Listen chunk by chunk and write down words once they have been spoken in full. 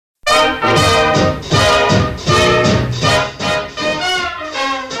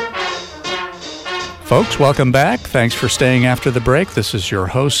folks. Welcome back. Thanks for staying after the break. This is your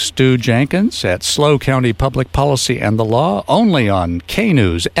host, Stu Jenkins, at SLO County Public Policy and the Law, only on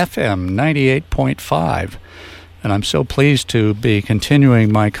K-News FM 98.5. And I'm so pleased to be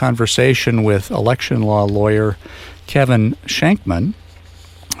continuing my conversation with election law lawyer Kevin Shenkman,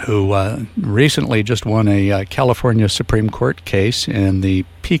 who recently just won a California Supreme Court case in the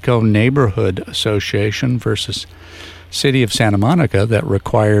Pico Neighborhood Association versus City of Santa Monica that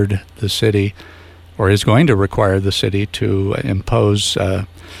required the city, or is going to require the city, to impose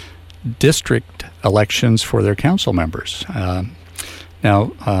district elections for their council members.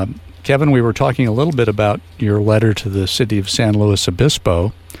 Now, Kevin, we were talking a little bit about your letter to the City of San Luis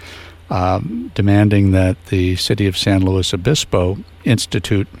Obispo, demanding that the City of San Luis Obispo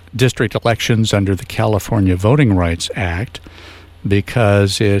institute district elections under the California Voting Rights Act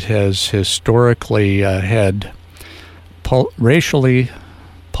because it has historically had racially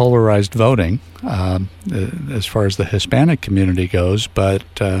polarized voting as far as the Hispanic community goes, but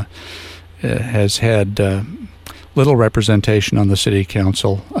has had little representation on the city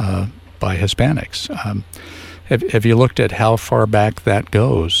council by Hispanics. Have you looked at how far back that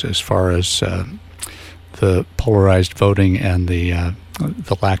goes as far as the polarized voting and the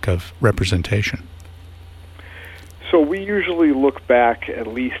lack of representation? So we usually look back at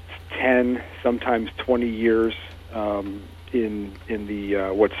least 10, sometimes 20 years in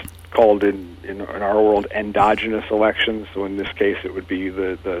the what's called in our world endogenous elections. So in this case, it would be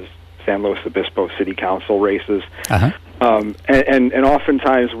the San Luis Obispo City Council races. Uh-huh. And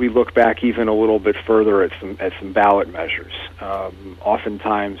oftentimes we look back even a little bit further at some ballot measures.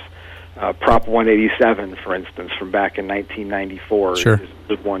 Oftentimes, Prop 187, for instance, from back in 1994, sure, is a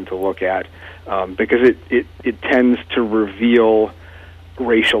good one to look at because it tends to reveal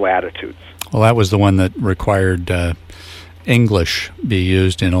racial attitudes. Well, that was the one that required English be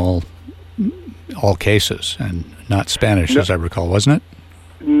used in all cases and not Spanish, as I recall, wasn't it?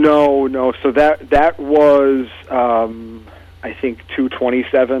 No. So that was, I think,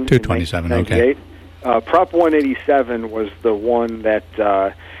 227. 227, okay. Prop 187 was the one that,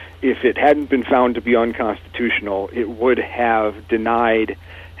 if it hadn't been found to be unconstitutional, it would have denied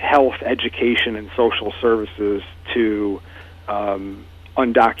health, education, and social services to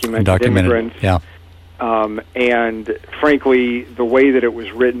undocumented immigrants. Yeah. And frankly, the way that it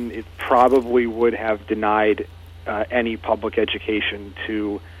was written, it probably would have denied any public education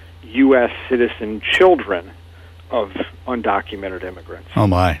to U.S. citizen children of undocumented immigrants. Oh,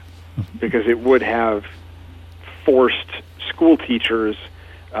 my. Because it would have forced school teachers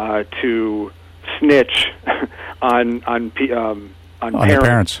to snitch on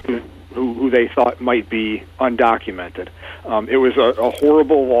parents who they thought might be undocumented. It was a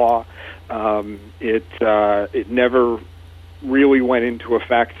horrible law. It never really went into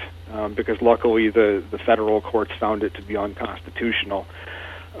effect because luckily the federal courts found it to be unconstitutional.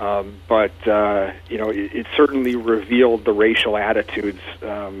 But it certainly revealed the racial attitudes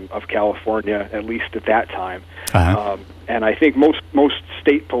of California, at least at that time. Uh-huh. And I think most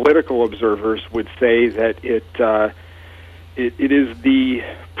state political observers would say that it is the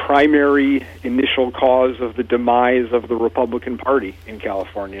primary initial cause of the demise of the Republican Party in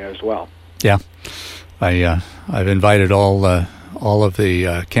California as well. Yeah, I've invited all of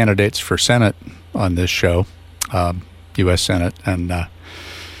the candidates for Senate on this show, U.S. Senate, and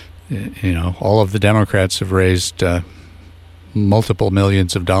all of the Democrats have raised multiple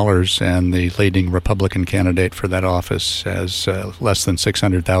millions of dollars, and the leading Republican candidate for that office has less than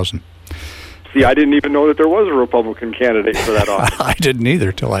 $600,000. See, I didn't even know that there was a Republican candidate for that office. I didn't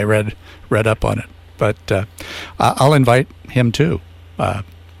either till I read up on it. But I'll invite him too.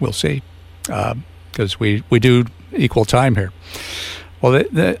 We'll see, because we do equal time here. Well,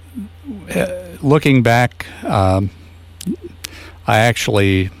 looking back, I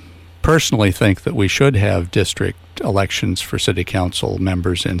actually personally think that we should have district elections for city council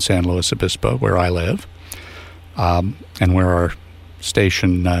members in San Luis Obispo, where I live, and where our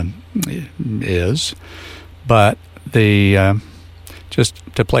station is. But just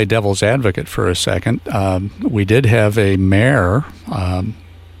to play devil's advocate for a second, we did have a mayor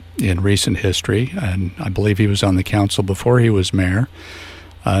in recent history, and I believe he was on the council before he was mayor,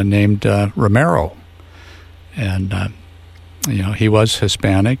 named Romero. And he was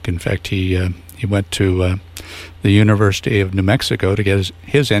Hispanic. In fact, he went to the University of New Mexico to get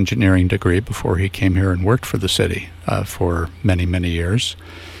his engineering degree before he came here and worked for the city for many, many years.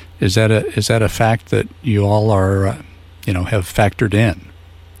 Is that a fact that you all are have factored in?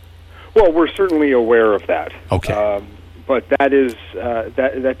 Well, we're certainly aware of that. Okay, but that is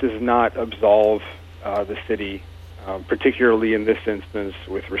that does not absolve the city particularly in this instance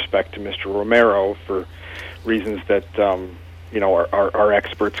with respect to Mr. Romero for reasons that our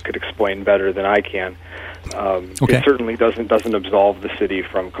experts could explain better than I can. It certainly doesn't absolve the city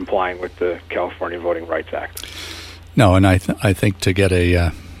from complying with the California Voting Rights Act. No, and I think to get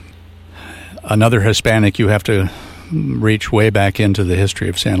another Hispanic, you have to reach way back into the history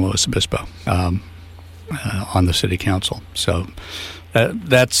of San Luis Obispo on the city council. So but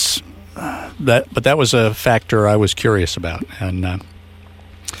that was a factor I was curious about, and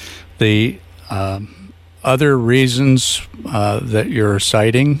the other reasons that you're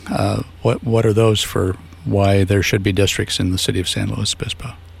citing, what are those for why there should be districts in the city of San Luis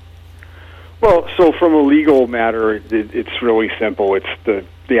Obispo? Well, so from a legal matter, it's really simple. It's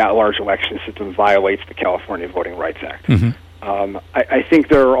the at-large election system violates the California Voting Rights Act. Mm-hmm. I think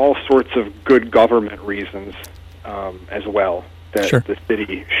there are all sorts of good government reasons as well that the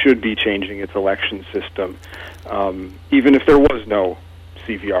city should be changing its election system, even if there was no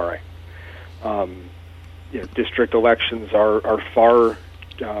CVRA. District elections are far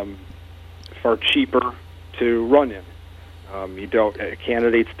cheaper to run in.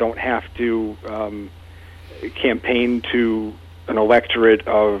 Candidates don't have to campaign to an electorate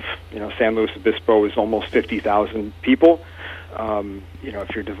of, San Luis Obispo is almost 50,000 people.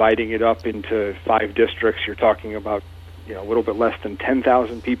 If you're dividing it up into 5 districts, you're talking about a little bit less than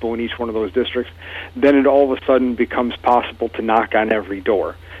 10,000 people in each one of those districts. Then it all of a sudden becomes possible to knock on every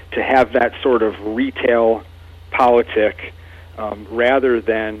door, to have that sort of retail politic rather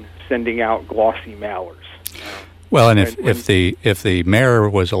than sending out glossy mailers. Well, and if the mayor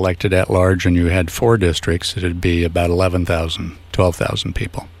was elected at large and you had 4 districts, it would be about 11,000, 12,000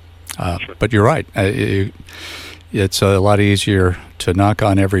 people. Sure. But you're right. It's a lot easier to knock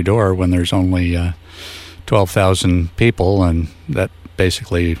on every door when there's only 12,000 people, and that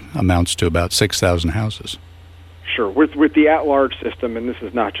basically amounts to about 6,000 houses. Sure. With the at-large system, and this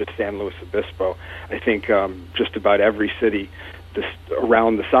is not just San Luis Obispo, I think just about every city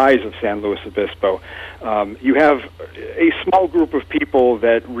around the size of San Luis Obispo, you have a small group of people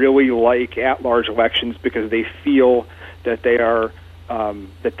that really like at-large elections because they feel that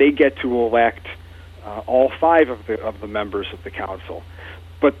they get to elect all 5 of the members of the council.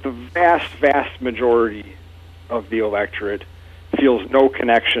 But the vast majority of the electorate feels no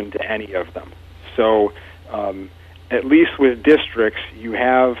connection to any of them. So at least with districts, you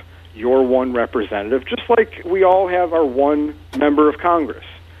have your one representative, just like we all have our one member of Congress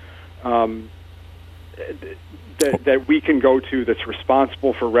that we can go to that's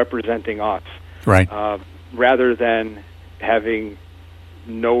responsible for representing us, right? Rather than having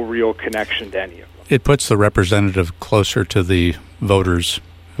no real connection to any of them. It puts the representative closer to the voters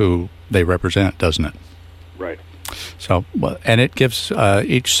who they represent, doesn't it? Right. So, and it gives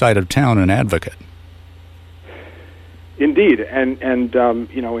each side of town an advocate. Indeed, and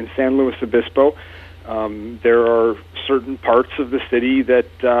in San Luis Obispo, there are certain parts of the city that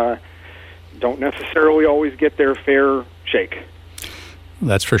don't necessarily always get their fair shake.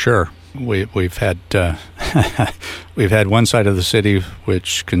 That's for sure. We've had we've had one side of the city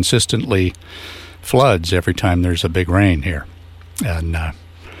which consistently floods every time there's a big rain here, and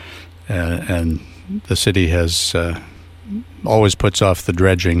the city has always puts off the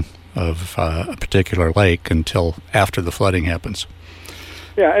dredging of a particular lake until after the flooding happens.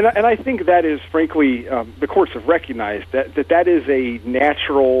 Yeah, and I think that is, frankly, the courts have recognized that is a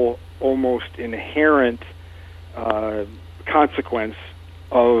natural, almost inherent consequence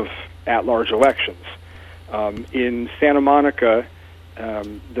of at-large elections. In Santa Monica,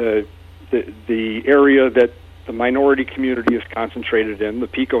 the area that the minority community is concentrated in, the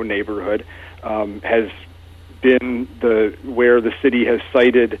Pico neighborhood, has been where the city has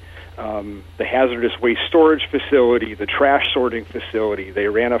cited the hazardous waste storage facility, the trash sorting facility. They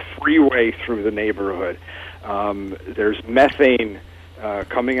ran a freeway through the neighborhood. There's methane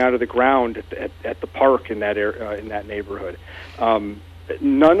coming out of the ground at the park in that neighborhood.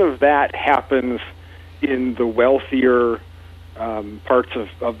 None of that happens in the wealthier parts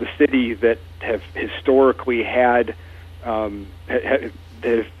of the city that have historically have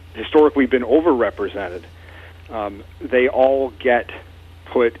historically been overrepresented. They all get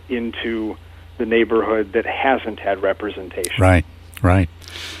put into the neighborhood that hasn't had representation. Right.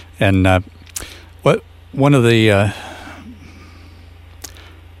 And one of the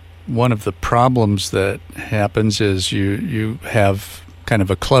problems that happens is you have kind of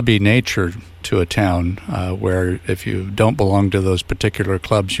a clubby nature to a town where if you don't belong to those particular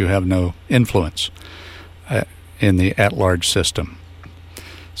clubs, you have no influence in the at-large system.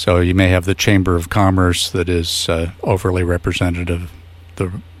 So you may have the Chamber of Commerce that is overly representative,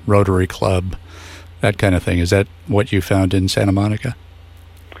 the Rotary Club, that kind of thing. Is that what you found in Santa Monica?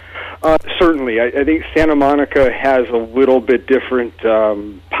 Certainly. I think Santa Monica has a little bit different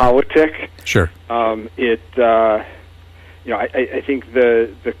politic. Sure. I think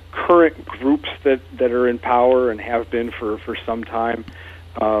the current groups that are in power and have been for some time,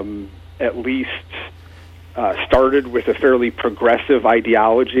 at least started with a fairly progressive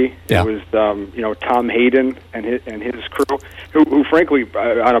ideology. Yeah. It was Tom Hayden and his crew, who frankly,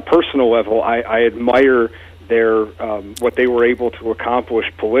 on a personal level, I admire their what they were able to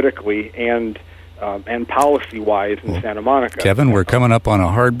accomplish politically and policy-wise in Santa Monica. Kevin, we're coming up on a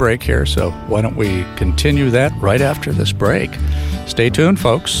hard break here, so why don't we continue that right after this break? Stay tuned,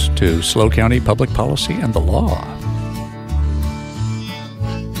 folks, to SLO County Public Policy and the Law.